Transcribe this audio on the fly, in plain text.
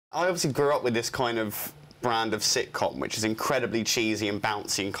I obviously grew up with this kind of brand of sitcom, which is incredibly cheesy and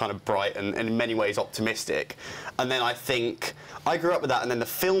bouncy and kind of bright and in many ways optimistic. And then I think I grew up with that, and then the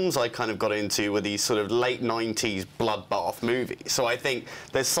films I kind of got into were these sort of late 90s bloodbath movies. So I think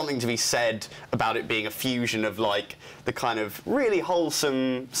there's something to be said about it being a fusion of like the kind of really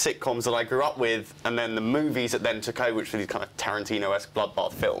wholesome sitcoms that I grew up with, and then the movies that then took over, which were these kind of Tarantino-esque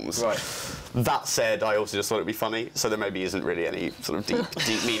bloodbath films. Right. That said, I also just thought it'd be funny, so there maybe isn't really any sort of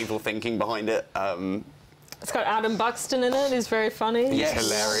deep meaningful thinking behind it. It's got Adam Buxton in it, who's very funny. He's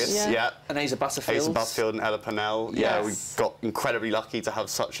hilarious, yeah. And Asa Butterfield. Asa Butterfield and Ella Purnell. Yes. Yeah, we got incredibly lucky to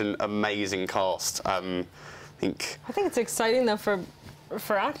have such an amazing cast. I think it's exciting though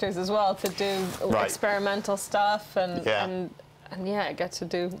for actors as well to do experimental stuff and yeah, get to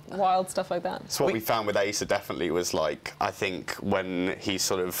do wild stuff like that. So what we found with Asa definitely was like, I think when he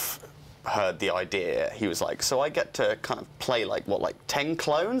sort of heard the idea, he was like, so I get to kind of play like, what, like 10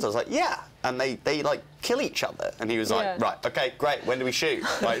 clones? I was like, yeah. And they like kill each other. And he was like, right, okay, great, when do we shoot?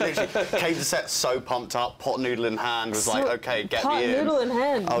 Like literally came to set so pumped up, pot noodle in hand, was like, okay, get me in. Pot noodle in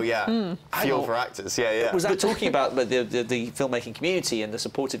hand. Oh yeah, fuel for actors, yeah. Was that talking about the filmmaking community and the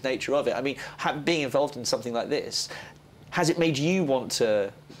supportive nature of it? I mean, being involved in something like this, has it made you want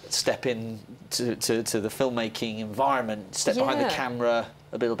to step in to the filmmaking environment, step behind the camera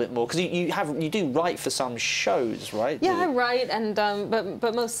a little bit more? Because you do write for some shows, right? Yeah, I write, and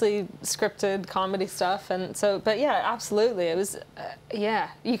but mostly scripted comedy stuff, and so. But yeah, absolutely, it was. Yeah,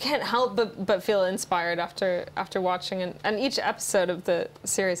 you can't help but feel inspired after watching, and each episode of the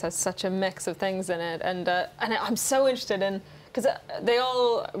series has such a mix of things in it, and I'm so interested in. Because they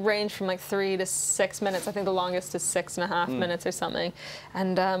all range from like 3 to 6 minutes. I think the longest is 6.5 minutes or something.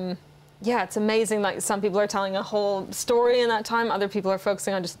 And yeah, it's amazing. Like some people are telling a whole story in that time. Other people are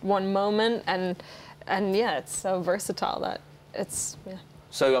focusing on just one moment. And yeah, it's so versatile that it's, yeah.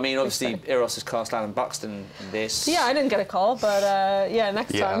 So, I mean, obviously, Eros has cast Adam Buxton in this. Yeah, I didn't get a call, but yeah,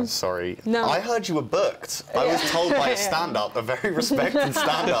 next time. Yeah, sorry. No. I heard you were booked. I was told by a stand-up, a very respected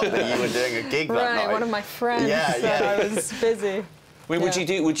stand-up, that you were doing a gig that night. Right, one of my friends said I was busy. I mean,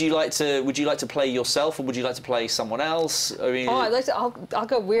 would you like to play yourself, or would you like to play someone else? I mean, I'll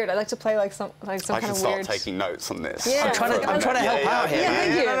go weird. I'd like to play like some kind of weird. I can start taking notes on this. Yeah, I'm trying to help out here. Yeah,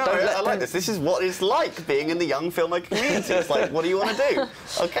 thank you. I like this. This is what it's like being in the young filmmaker community. It's like, what do you want to do?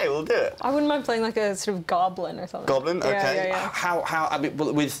 Okay, we'll do it. I wouldn't mind playing like a sort of goblin or something. Goblin, okay. Yeah. How? I mean,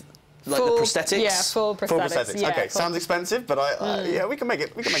 with like the prosthetics? Yeah, full prosthetics. Yeah, okay, sounds expensive, but yeah, we can make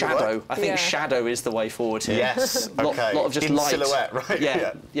it. We can make it work. I think shadow is the way forward here. Yes. Okay. Lot of just in light. silhouette, right?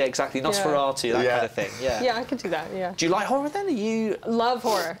 Yeah, exactly. Nosferatu, that kind of thing. Yeah. Yeah, I could do that. Yeah. Do you like horror then? Love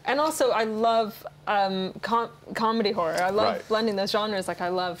horror, and also I love comedy horror. I love blending those genres. Like I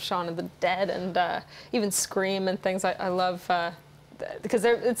love Shaun of the Dead and even Scream and things. I love. Because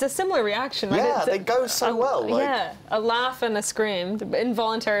it's a similar reaction, right? Yeah, they go so well. Like... Yeah, a laugh and a scream,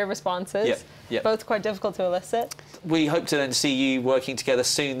 involuntary responses, both quite difficult to elicit. We hope to then see you working together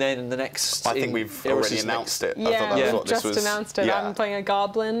soon then in the next... I think we've already announced it. Yeah, we've just announced it. I'm playing a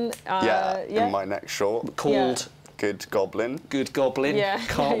goblin. In my next short. Called... Good Goblin. Good Goblin. Yeah.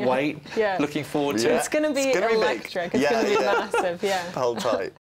 Can't wait. Yeah. Looking forward to it. It's going to be electric. It's going to be massive, Hold tight.